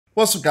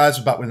What's up guys,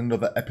 we're back with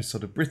another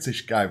episode of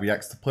British Guy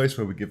Reacts, the place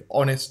where we give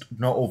honest,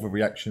 not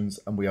overreactions,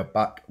 and we are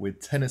back with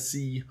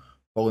Tennessee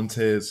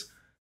Volunteers.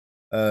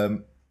 I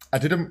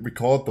didn't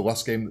record the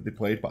last game that they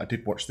played, but I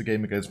did watch the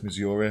game against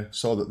Missouri,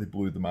 saw that they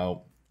blew them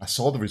out. I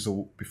saw the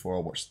result before I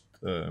watched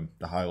the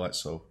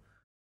highlights, so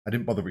I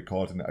didn't bother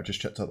recording it, I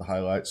just checked out the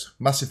highlights.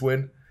 Massive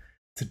win.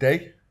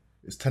 Today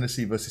is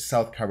Tennessee versus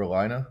South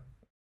Carolina.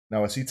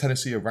 Now I see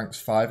Tennessee are ranked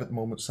 5 at the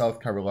moment, South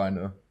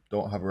Carolina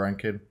don't have a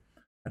ranking.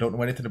 I don't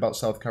know anything about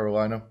South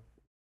Carolina,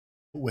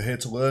 but we're here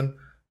to learn.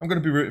 I'm going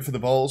to be rooting for the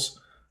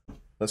Vols.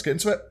 Let's get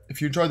into it.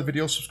 If you enjoyed the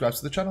video, subscribe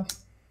to the channel.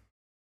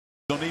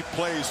 They'll need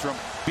plays from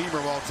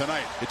Beamerwald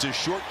tonight. It's a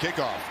short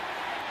kickoff.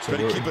 So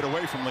better keep it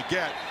away from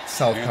Leggett.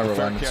 South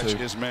Carolina the fair catch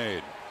too. is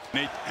made.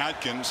 Nate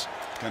Atkins,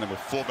 kind of a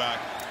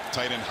fullback,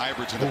 tight end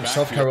hybrids in the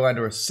backfield. South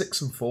Carolina are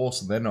 6-4,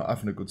 so they're not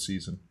having a good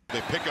season.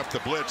 They pick up the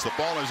blitz. The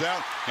ball is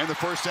out, and the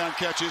first down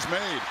catch is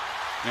made.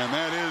 And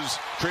that is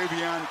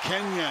Travion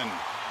Kenyon,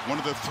 one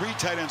of the 3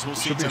 tight ends we'll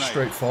see tonight. Should be a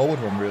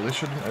straightforward one, really,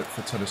 shouldn't it,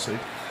 for Tennessee?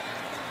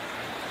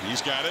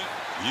 He's got it.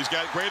 He's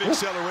got great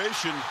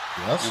acceleration.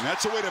 Yes. And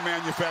that's a way to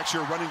manufacture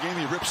a running game.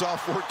 He rips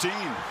off 14.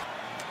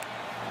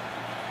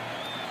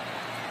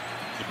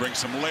 He brings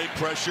some late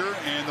pressure,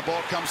 and the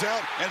ball comes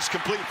out, and it's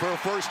complete for a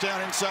first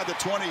down inside the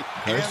 20.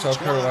 Okay, and South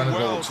Carolina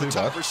Wells, the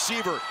top bad.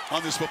 receiver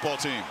on this football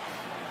team.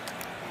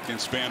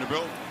 Against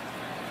Vanderbilt.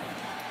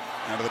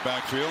 Out of the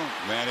backfield.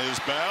 That is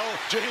Bell.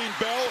 Jane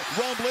Bell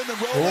rumbling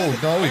and rolling. Oh,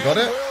 no, he got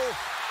it.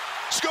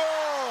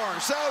 Score!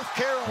 South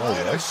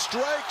Carolina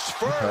strikes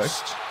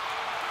first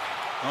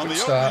on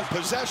the opening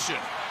possession.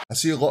 I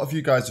see a lot of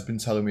you guys have been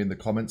telling me in the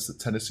comments that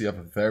Tennessee have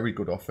a very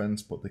good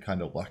offense, but they're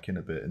kind of lacking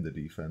a bit in the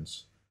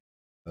defense.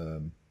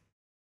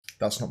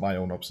 That's not my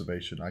own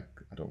observation. I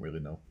don't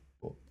really know.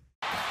 But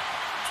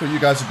that's what you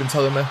guys have been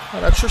telling me.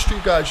 And I trust you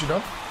guys, you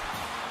know.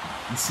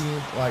 You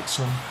seem like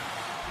some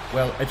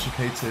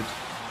well-educated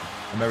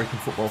American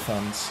football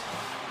fans.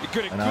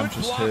 And I'm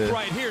just block here.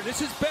 Right here. This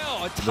is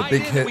Bell, a tight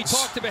end that we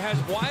talked about, has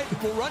wide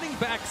running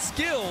back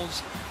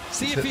skills.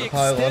 See if he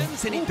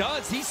extends, and he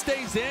does. He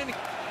stays in.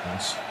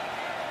 Nice.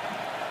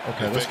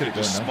 Okay, let's get it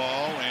going now.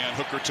 Small, and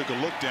Hooker took a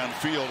look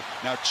downfield.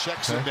 Now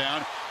checks him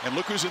down, and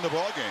look who's in the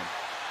ball game.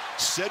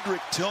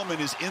 Cedric Tillman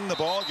is in the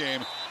ball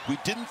game. We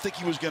didn't think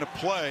he was going to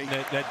play.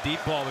 That deep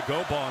ball, the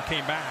go ball,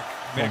 came back.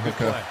 Made a good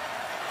play.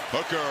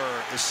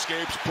 Hooker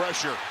escapes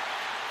pressure.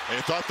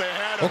 They thought they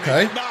had him.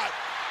 Okay. They did not.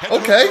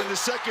 Okay. In the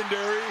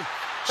secondary,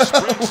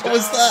 sprints what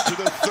was that? To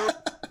the third.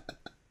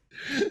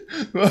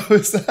 What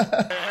was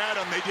that? They had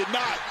him. They did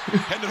not.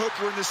 And the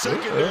Hooker in the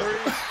secondary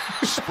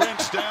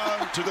sprints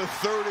down to the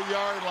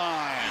 30-yard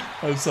line.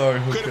 I'm sorry,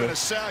 Hooker. Could have been a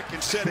sack,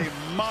 instead a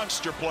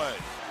monster play.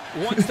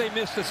 Once they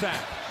missed the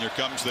sack. Here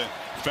comes the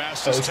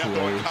fastest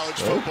tempo in college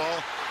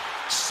football.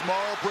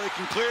 Small break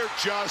and clear,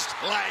 just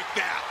like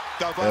that.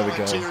 The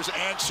Volunteers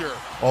answer.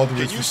 Can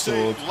you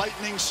say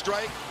lightning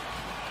strike?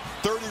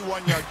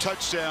 31-yard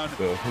touchdown,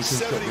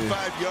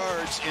 75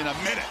 yards in a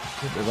minute.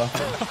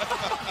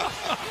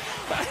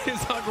 That is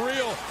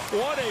unreal.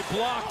 What a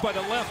block by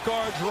the left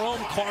guard,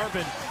 Jerome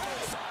Carvin.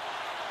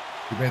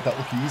 He made that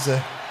look easy.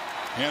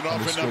 Hand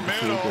off in the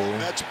middle.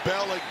 That's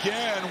Bell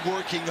again,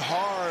 working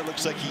hard.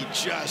 Looks like he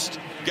just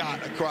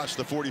got across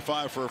the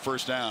 45 for a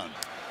first down.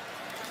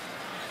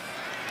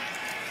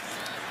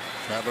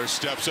 Rattler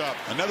steps up.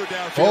 Another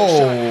downfield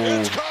shot.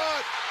 It's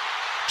caught.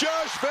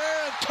 Josh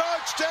Vann,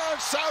 touchdown,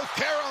 South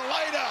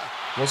Carolina.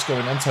 What's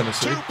going on,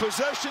 Tennessee? 2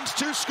 possessions,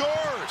 2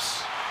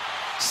 scores.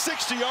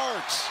 60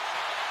 yards.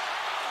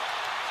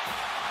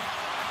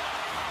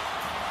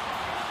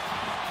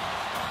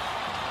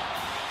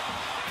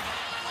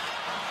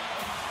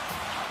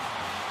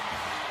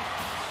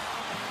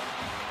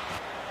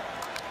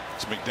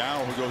 It's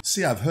McDowell who goes.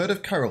 See, I've heard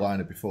of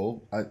Carolina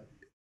before.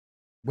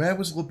 Where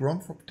was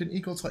LeBron from? Didn't he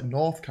go to like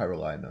North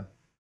Carolina?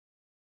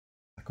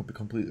 I could be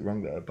completely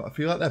wrong there, but I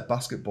feel like their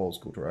basketball's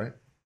good, right?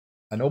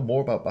 I know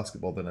more about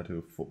basketball than I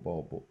do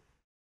football, but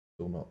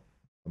still not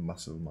a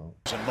massive amount.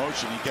 In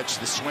motion, he gets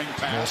the swing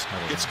pass,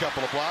 gets a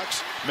couple of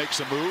blocks, makes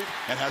a move,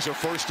 and has a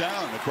first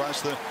down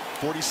across the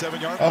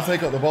 47-yard line. Have they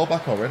got the ball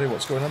back already?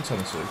 What's going on,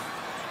 Tennessee?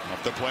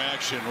 Up the play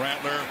action,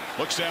 Rattler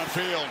looks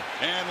downfield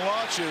and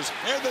launches,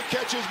 and the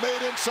catch is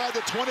made inside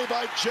the 20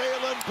 by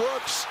Jalen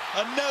Brooks.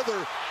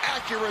 Another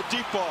accurate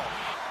deep ball.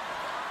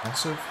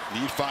 Massive.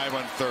 Need 5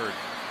 on 3rd.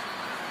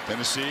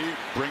 Tennessee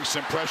brings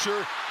some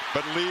pressure,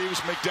 but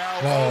leaves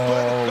McDowell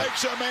open.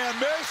 Makes a man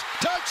miss.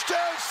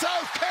 Touchdown,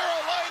 South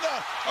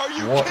Carolina. Are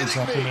you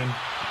kidding me?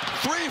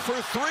 3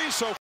 for 3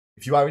 so far.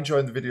 If you are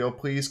enjoying the video,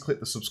 please click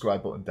the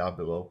subscribe button down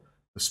below.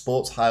 The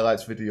sports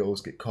highlights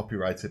videos get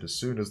copyrighted as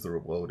soon as they're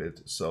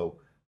uploaded, so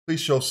please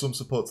show some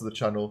support to the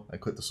channel and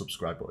click the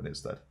subscribe button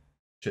instead.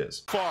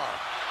 Cheers.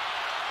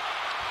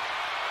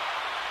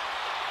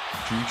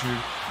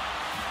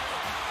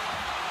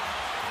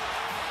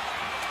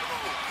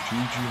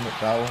 Juju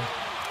McDowell.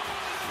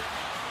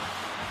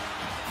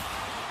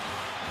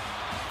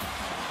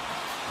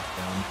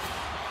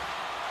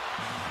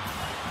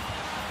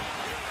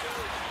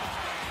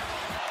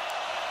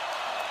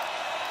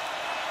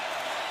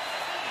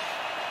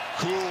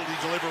 cool.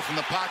 He delivered from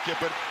the pocket,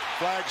 but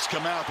flags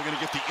come out. They're going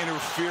to get the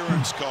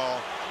interference call.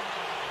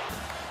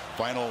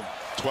 Final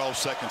 12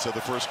 seconds of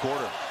the first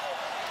quarter.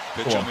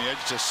 Pitch on the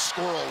edge to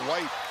Squirrel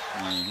White.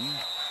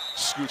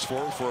 Scoots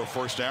forward for a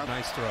first down.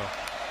 Nice throw.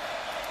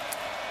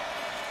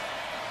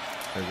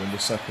 They win the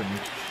second.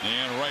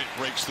 And Wright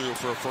breaks through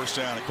for a first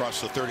down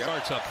across the 30.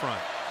 Starts up front.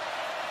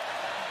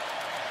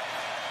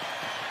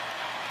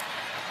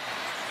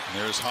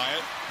 And there's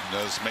Hyatt.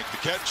 Does make the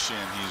catch,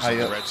 and he's in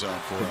the red zone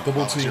for a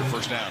double team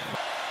first down.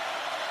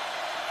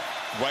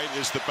 White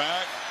is the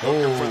back.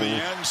 Looking for the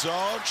end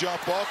zone.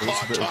 Jump ball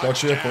clock.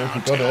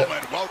 Touchdown.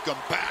 Tillman, welcome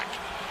back.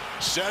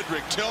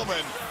 Cedric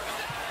Tillman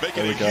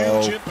making a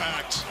huge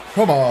impact.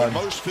 Come on.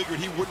 Most figured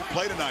he wouldn't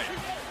play tonight.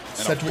 And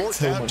Cedric a fourth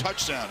down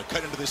touchdown to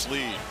cut into this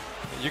lead.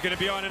 You're going to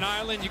be on an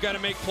island. You got to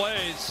make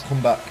plays.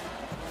 Come back.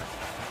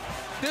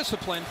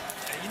 Discipline.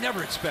 You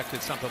never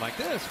expected something like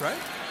this, right?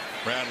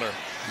 Rattler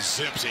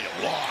zips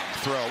a long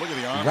throw. Look at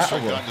the arm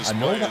Rattler. on display. I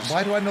know that.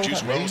 Why do I know Juice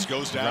that Wells name?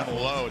 goes down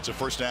low. It's a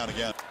first down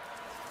again.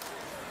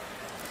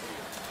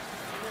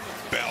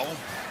 Bell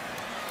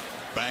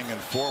banging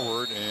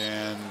forward,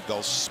 and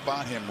they'll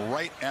spot him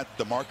right at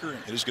the marker.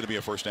 It is going to be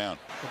a first down.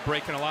 We're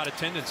breaking a lot of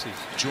tendencies.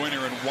 Joyner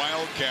and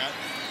Wildcat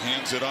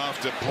hands it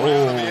off to Brown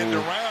at the end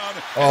around.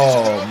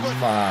 Oh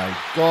my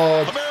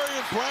God.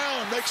 Amarian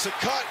Brown makes a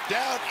cut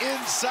down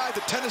inside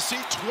the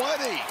Tennessee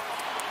 20.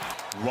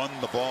 Run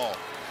the ball.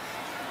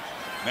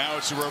 Now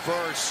it's a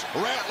reverse.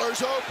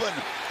 Rattler's open.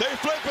 They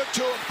flip it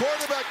to him.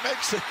 Quarterback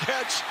makes the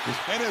catch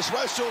and is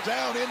wrestled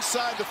down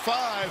inside the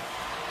 5.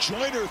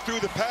 Joyner threw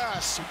the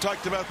pass. We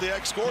talked about the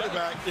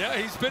ex-quarterback. Yeah,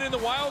 he's been in the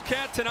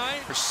Wildcat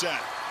tonight.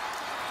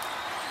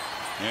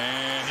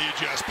 And he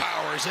just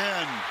powers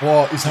in.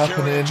 What is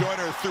happening?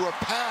 Joyner threw a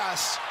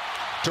pass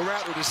to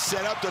Rattler to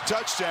set up the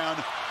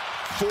touchdown.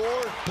 4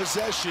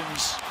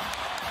 possessions,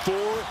 4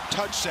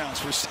 touchdowns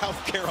for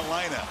South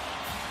Carolina.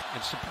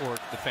 And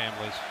support the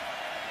families.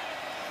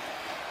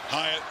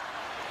 Hyatt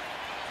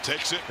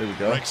takes it,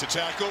 breaks the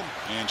tackle,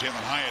 and Jalen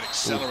Hyatt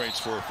accelerates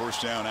for a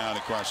first down out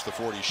across the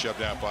 40,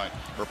 shoved out by,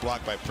 or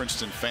blocked by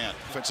Princeton Fant.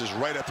 Defense is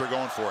right up there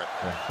going for it.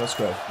 Yeah, let's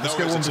go. Let's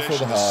get one before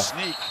the half.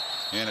 Sneak,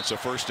 and it's a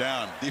first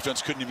down.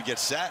 Defense couldn't even get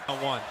set.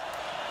 On 1.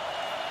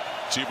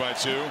 2 by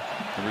 2,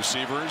 the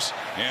receivers,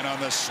 and on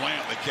the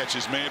slant, the catch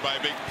is made by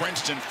big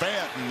Princeton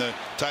Fant, and the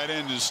tight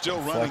end is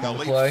still running a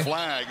late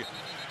flag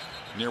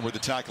near where the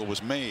tackle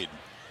was made.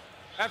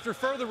 After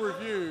further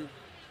review,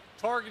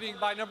 targeting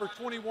by number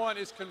 21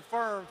 is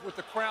confirmed with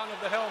the crown of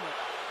the helmet.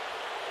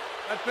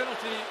 That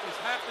penalty is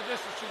half the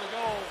distance to the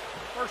goal.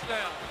 First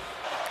down.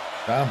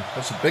 Damn,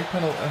 that's a big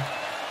penalty.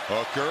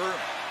 Hooker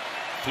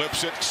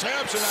flips it,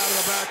 Sampson out of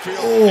the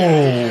backfield.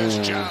 And he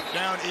is chopped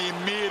down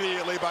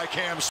immediately by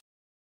Cam Smith.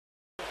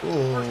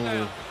 First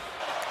down.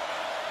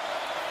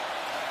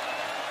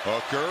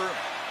 Hooker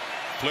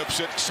flips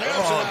it,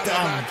 Sampson out of the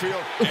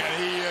backfield.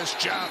 And he is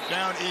chopped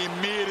down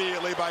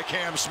immediately by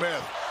Cam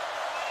Smith.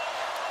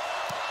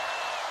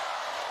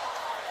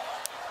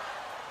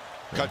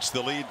 Cuts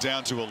the lead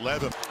down to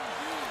 11.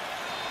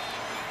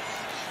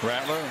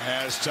 Rattler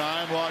has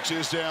time,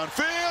 launches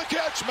downfield,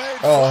 catch made,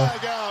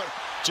 flag out.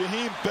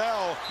 Jaheim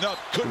Bell,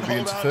 couldn't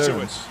hold on to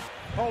it.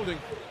 Holding,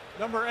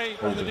 number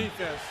 8 on the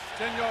defense.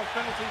 10-yard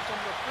penalty from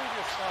the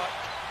previous spot.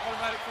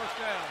 Automatic first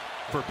down.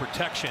 For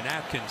protection,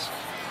 Atkins.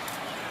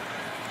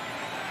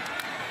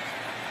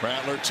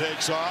 Rattler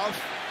takes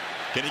off.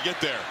 Can he get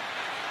there?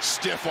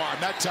 Stiff arm,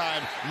 that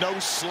time no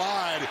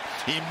slide.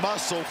 He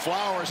muscle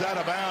Flowers out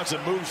of bounds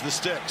and moves the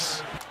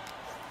sticks.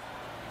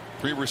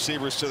 3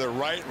 receivers to the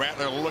right.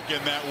 Rattler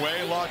looking that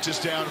way, launches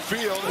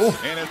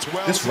downfield, and it's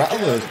well. This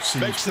Rattler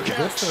seems pretty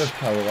good for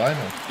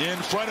Carolina. In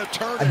front of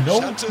Turner. I know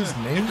his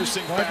name.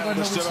 Interesting battle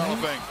that's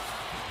developing.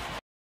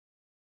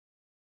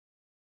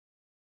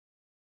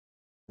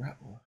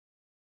 Rattler.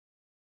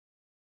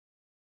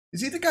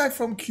 Is he the guy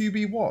from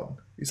QB1?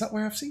 Is that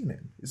where I've seen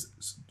him? Is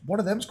one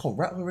of them's called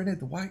Rattler, in it?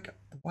 The white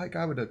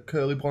guy with the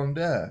curly blonde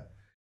hair.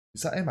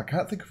 Is that him? I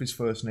can't think of his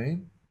first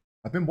name.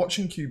 I've been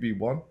watching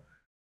QB1.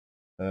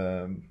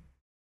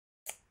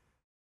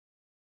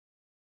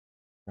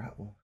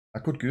 Rattler. I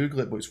could Google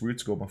it, but it's rude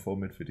to go on my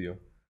phone mid-video.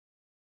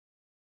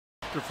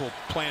 Wonderful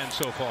plan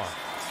so far.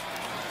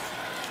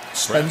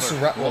 Spencer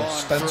Rattler.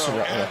 Spencer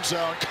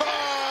Rattler.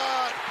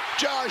 Caught!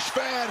 Josh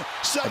Fan,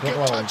 second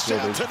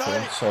touchdown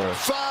tonight. Sorry.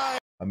 5.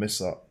 I missed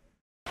that.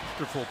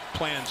 Wonderful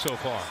plan so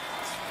far.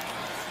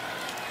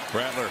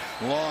 Rattler,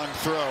 long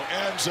throw,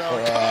 end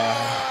zone,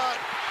 caught!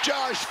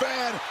 Josh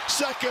Fan,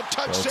 second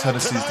touchdown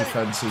Tennessee's tonight.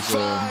 defense is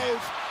 5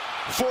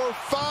 for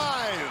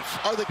 5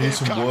 are the Gamecocks.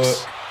 Some work.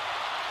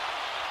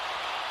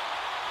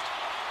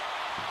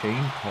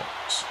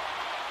 Gamecocks.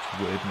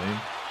 Weird name.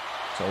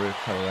 Sorry,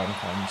 Carolina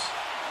fans.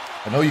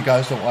 I know you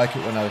guys don't like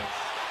it when I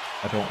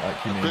don't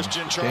like your name.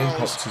 Christian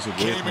Charles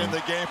came in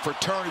the game for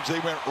turnage. They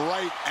went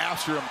right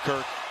after him,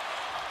 Kirk.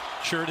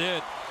 Sure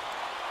did.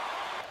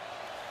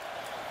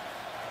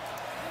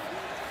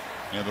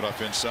 Handed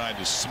off inside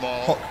to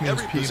Small.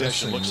 Every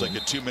possession looks like a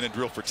 2-minute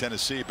drill for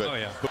Tennessee, but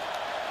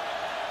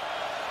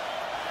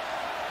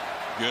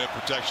Good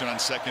protection on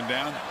second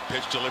down.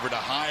 Pitch delivered to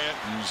Hyatt,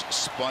 who's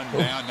spun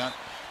down. Not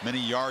many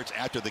yards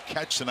after the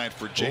catch tonight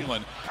for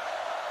Jalen.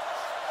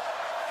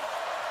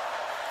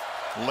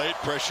 Late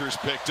pressure is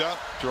picked up.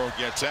 Throw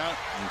gets out,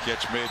 and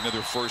catch made,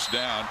 another first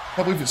down.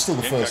 I believe it's still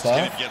the first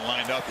half. Getting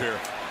lined up here.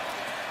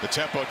 The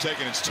tempo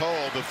taking its toll.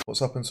 What's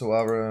happened to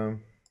our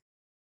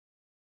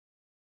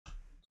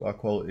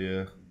quality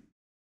here?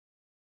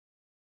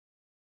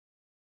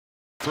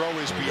 Throw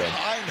is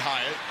behind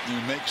Hyatt,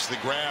 who makes the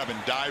grab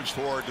and dives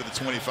forward to the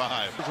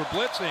 25. For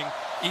blitzing,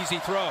 easy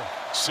throw.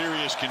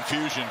 Serious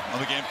confusion on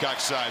the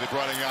Gamecock side. They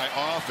brought a guy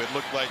off. It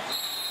looked like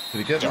did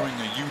he get doing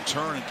a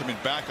U-turn and coming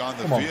back on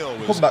the field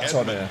was come back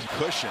on there.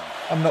 Cushion.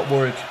 I'm not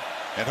worried.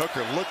 And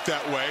Hooker looked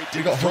that way.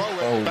 Didn't throw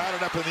it.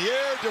 Batted up in the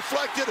air.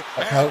 Deflected.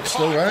 That counts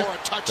still, right?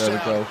 There we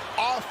go.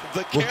 Off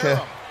the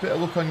carom. Bit of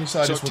luck on your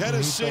side. So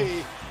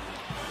Tennessee,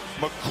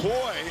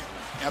 McCoy,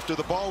 after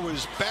the ball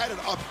was batted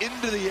up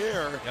into the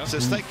air,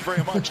 says thank you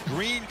very much.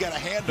 Green got a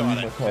hand on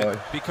it.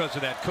 Because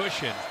of that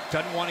cushion.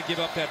 Doesn't want to give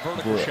up that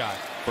vertical shot.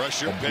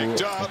 Pressure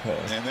picked up,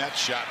 and that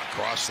shot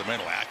across the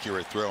middle.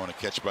 Accurate throw and a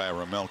catch by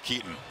Ramel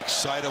Keaton.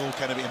 Excitable,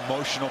 kind of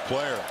emotional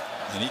player.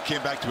 And he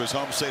came back to his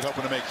home state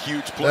hoping to make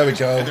huge plays. There we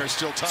go. And there's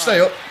still time. Stay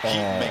up.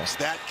 Keaton makes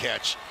that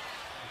catch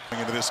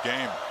into this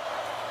game.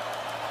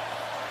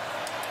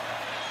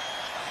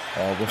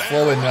 Oh, we're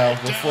flowing now.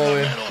 We're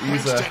flowing.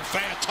 Easy.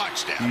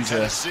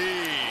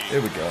 Tennessee.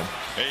 Here we go.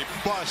 A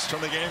bust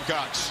from the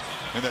Gamecocks.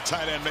 And the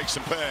tight end makes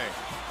him pay.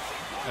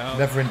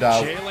 Never in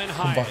doubt.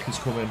 Comeback is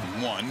coming.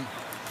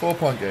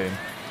 4-point game.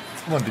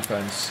 Come on,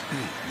 defense.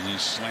 And he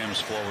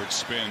slams forward,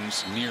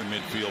 spins near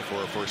midfield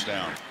for a first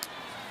down.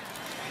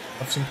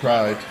 Have some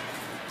pride.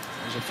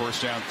 There's a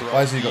first down throw. Why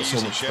has he got so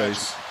much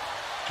space?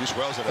 Juice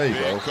Wells had a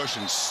big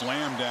cushion,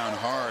 slammed down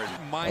hard.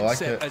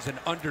 Mindset as an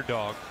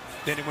underdog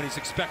than when he's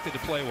expected to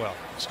play well.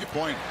 That's a good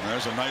point.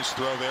 There's a nice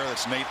throw there.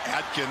 That's Nate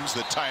Atkins,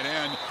 the tight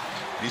end.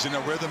 He's in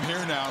a rhythm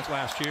here now.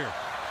 Last year.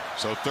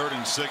 So 3rd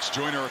and 6.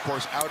 Joyner, of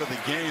course, out of the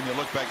game. They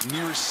look back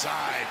near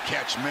side.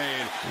 Catch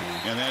made.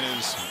 And that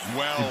is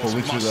Wells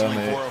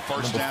muscling for a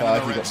first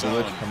down in the red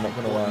zone. I'm not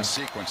going to lie.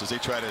 Sequence as they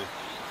try to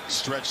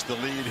stretch the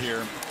lead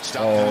here.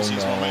 Stop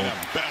Tennessee's momentum.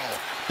 Bell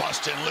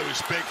busting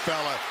loose. Big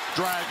fella.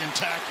 Dragging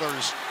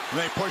tacklers.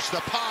 They push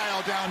the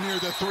pile down near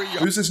the 3 yard.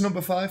 Who's this number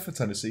 5 for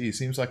Tennessee? He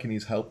seems like he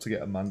needs help to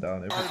get a man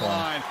down every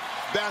time.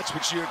 That's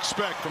what you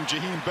expect from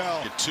Jaheim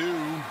Bell. Get 2.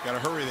 Got to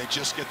hurry. They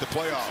just get the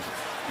playoff.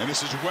 And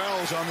this is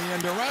Wells on the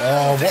end around.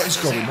 Oh, what is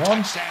going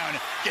on? Touchdown.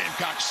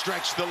 Gamecocks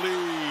stretch the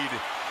lead.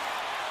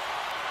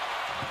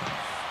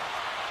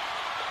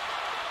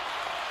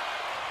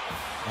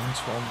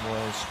 Antoine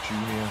Wells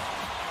Jr.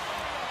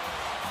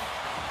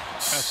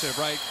 That's it,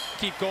 right?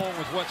 Keep going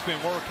with what's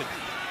been working.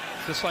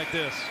 Just like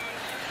this.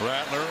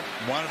 Rattler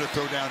wanted to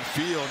throw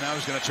downfield. Now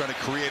he's going to try to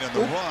create on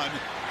the run.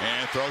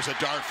 And throws a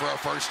dart for a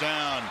first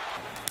down.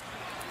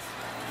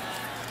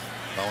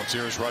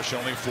 Volunteers rush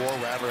only 4.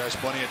 Rattler has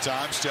plenty of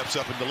time. Steps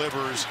up and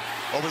delivers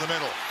over the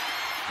middle.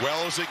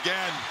 Wells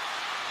again.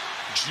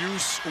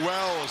 Juice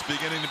Wells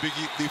beginning to be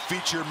the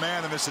featured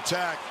man in this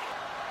attack.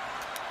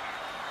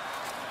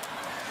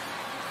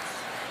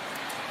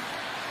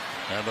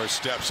 Rattler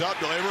steps up,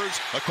 delivers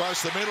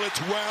across the middle.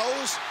 It's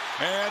Wells.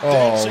 And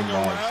dancing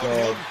around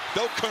him.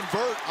 They'll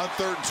convert on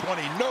 3rd and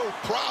 20. No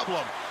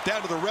problem.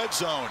 Down to the red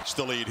zone. It's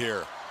the lead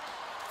here.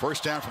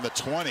 First down from the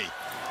 20.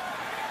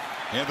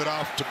 Handed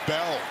off to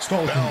Bell. It's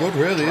not looking good,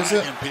 really, is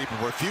it? People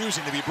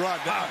refusing to be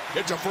brought down.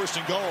 It's a 1st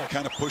and goal.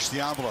 Kind of push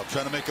the envelope,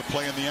 trying to make a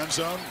play in the end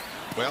zone.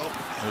 Well,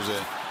 there's a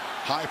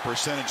high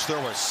percentage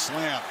throw, a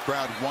slant.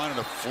 Crowd wanted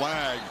a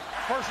flag.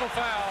 Personal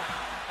foul.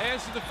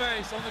 Hands to the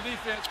face on the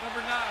defense,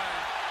 number 9.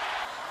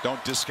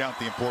 Don't discount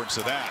the importance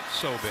of that.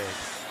 So big.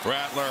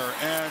 Rattler,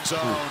 end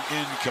zone,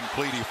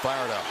 incomplete. He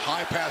fired a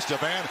high pass to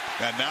Van,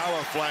 and now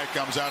a flag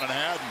comes out on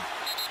Haddon.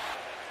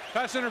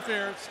 Pass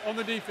interference on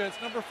the defense,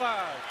 number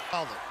 5.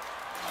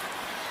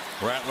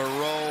 Rattler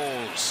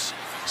rolls,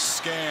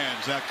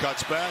 scans, now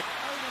cuts back,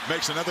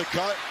 makes another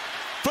cut,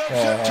 flips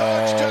it,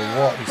 touchdown.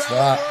 What is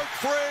that?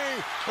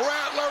 Free.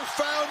 Rattler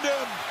found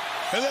him,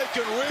 and they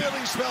can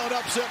really spell an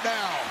upset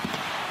now.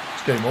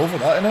 It's game over,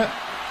 that, isn't it?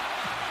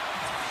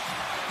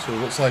 So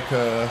it looks like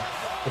the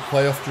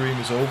playoff dream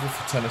is over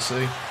for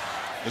Tennessee.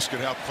 This could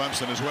help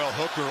Clemson as well.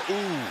 Hooker,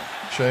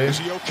 Shame. Is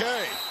he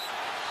okay?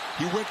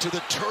 He went to the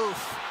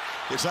turf.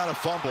 It's not a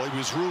fumble. He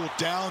was ruled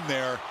down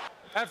there.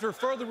 After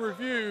further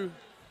review,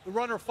 the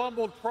runner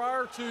fumbled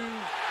prior to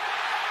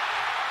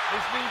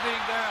his knee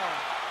being down.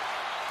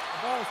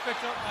 The ball was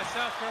picked up by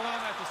South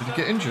Carolina at the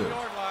 17-yard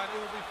line. It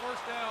will be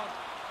first down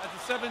at the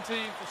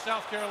 17 for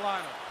South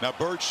Carolina. Now,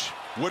 Birch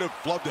would have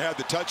loved to have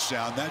the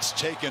touchdown. That's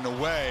taken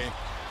away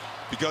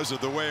because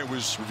of the way it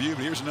was reviewed.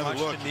 But here's another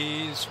look.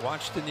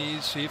 Watch the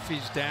knees. See if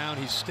he's down.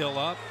 He's still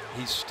up.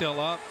 He's still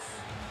up.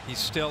 He's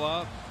still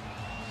up.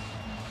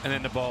 And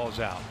then the ball is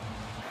out.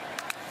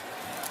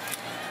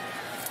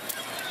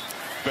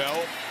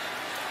 Bell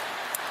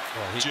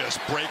just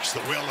breaks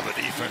the will of the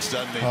defense,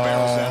 doesn't he?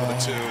 Barrels down to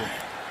the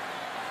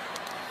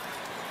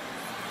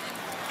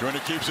 2.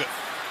 Joyner keeps it.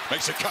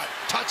 Makes a cut.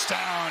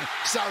 Touchdown,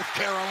 South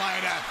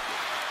Carolina.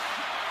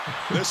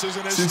 This is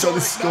an seems like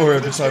the score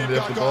every time they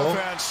have the ball.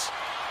 Offense.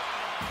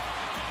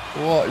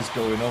 What is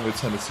going on with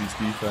Tennessee's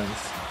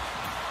defense?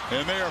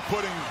 And they are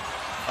putting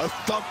a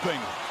thumping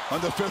on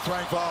the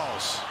 5th-ranked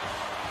Vols.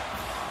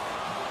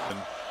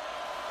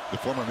 The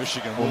former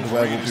Michigan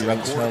Wolverine is the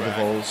quarterback,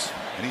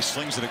 and he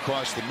slings it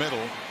across the middle,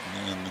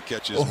 and the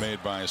catch is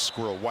made by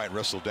Squirrel White,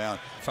 wrestled down.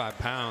 5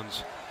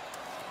 pounds.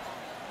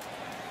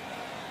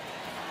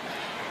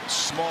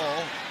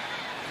 Small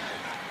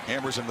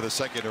hammers into the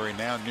secondary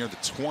now near the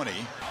 20.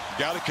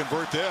 Got to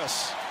convert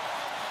this.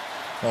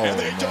 And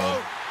they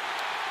don't.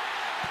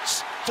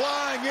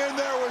 Flying in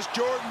there was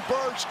Jordan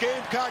Burks.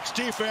 Gamecocks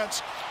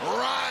defense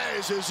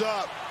rises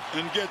up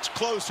and gets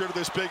closer to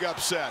this big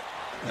upset.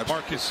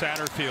 Marcus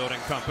Satterfield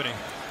and company.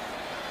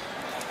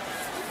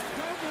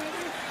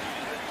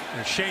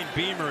 And Shane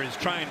Beamer is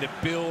trying to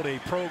build a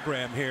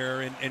program here.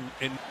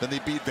 Then they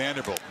beat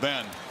Vanderbilt.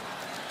 Then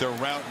their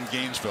route in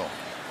Gainesville.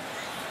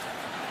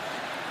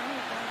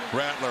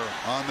 Rattler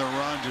on the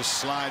run just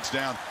slides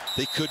down.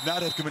 They could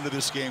not have come into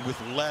this game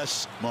with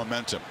less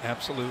momentum.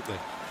 Absolutely.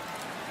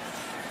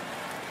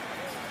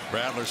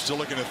 Rattler still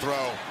looking to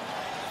throw.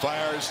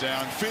 Fires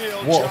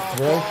downfield. What a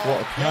throw.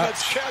 What a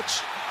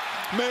catch.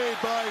 Made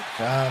by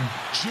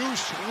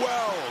Juice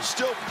Wells.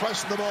 Still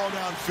pressing the ball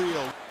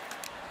downfield.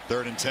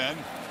 3rd and 10.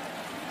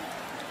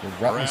 The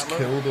Rattlers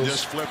killed us.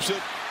 Just flips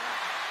it.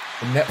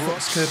 The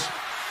Netflix kid.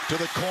 To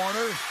the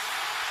corner.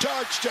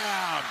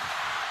 Touchdown.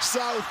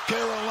 South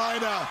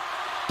Carolina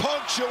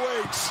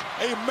punctuates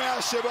a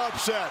massive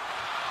upset.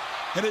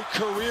 And a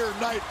career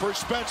night for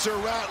Spencer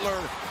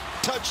Rattler.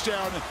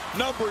 Touchdown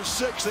number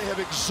 6. They have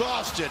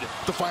exhausted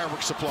the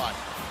fireworks supply.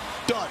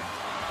 Done.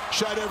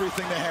 Shot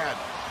everything they had.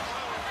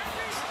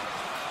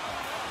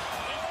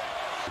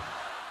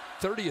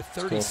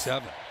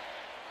 30-37.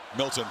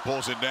 Milton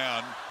pulls it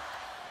down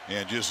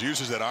and just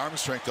uses that arm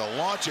strength to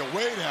launch it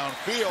way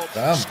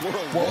downfield.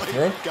 Squirrel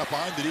White got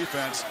behind the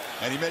defense,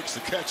 and he makes the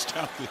catch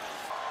down.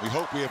 We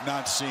hope we have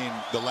not seen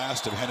the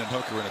last of Hendon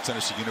Hooker in a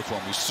Tennessee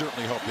uniform. We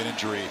certainly hope that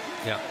injury.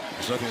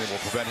 There's nothing that will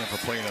prevent him from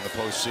playing in the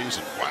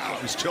postseason. Wow,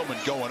 it was Tillman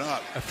going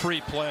up. A free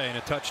play and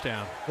a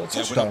touchdown.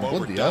 Went up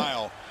over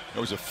Dial.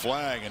 There was a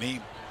flag, and he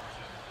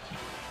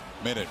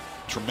made a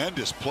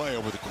tremendous play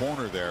over the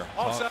corner there.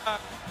 Offside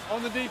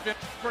on the defense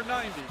for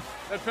 90.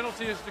 That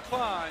penalty is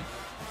declined.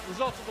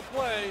 Result of the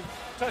play,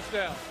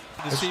 touchdown.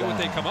 To see what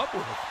they come up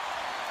with.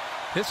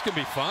 This could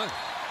be fun.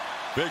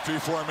 Victory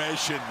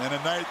formation and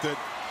a night that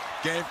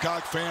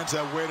Gamecock fans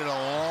have waited a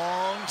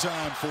long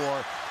time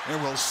for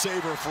and will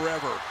savor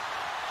forever.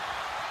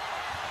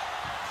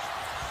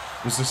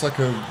 Was this like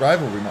a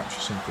rivalry match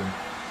or something?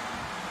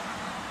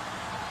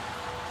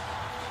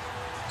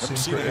 Haven't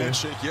seen a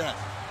handshake yet.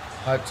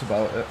 Hyped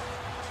about it.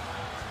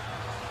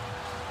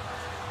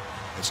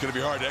 It's going to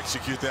be hard to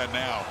execute that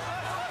now.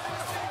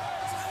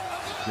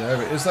 Yeah,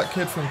 but is that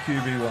kid from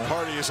QB1?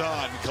 Party is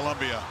on in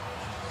Columbia.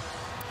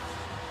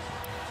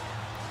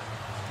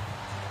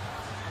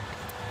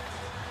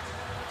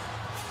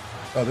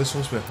 Oh, this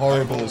must be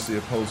horrible as the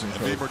opposing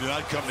coach. Beamer did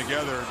not come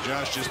together.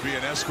 Josh just be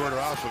an escorter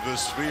off of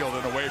this field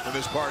and away from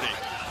this party.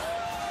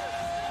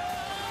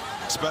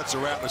 Spencer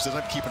Rattler says,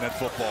 I'm keeping that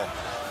football.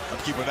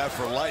 I'm keeping that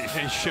for life.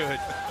 He should.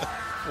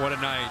 What a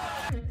night.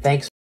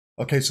 Thanks.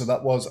 Okay, so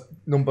that was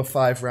number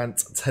 5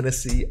 ranked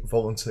Tennessee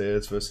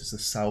Volunteers versus the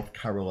South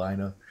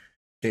Carolina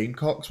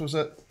Gamecocks, was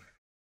it?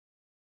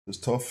 It was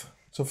tough.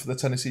 Tough for the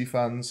Tennessee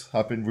fans.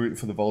 I've been rooting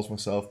for the Vols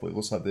myself, but it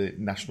looks like the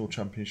national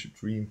championship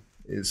dream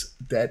is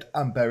dead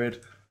and buried.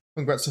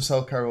 Congrats to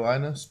South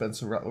Carolina.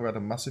 Spencer Rattler had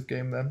a massive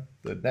game then.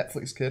 The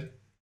Netflix kid.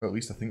 Or at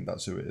least I think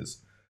that's who it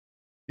is.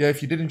 Yeah,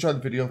 if you did enjoy the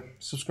video,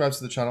 subscribe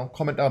to the channel.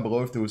 Comment down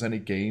below if there was any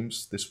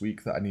games this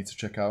week that I need to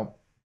check out.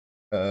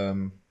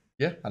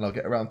 Yeah, and I'll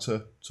get around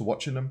to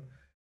watching them.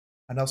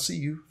 And I'll see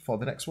you for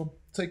the next one.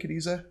 Take it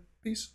easy. Peace.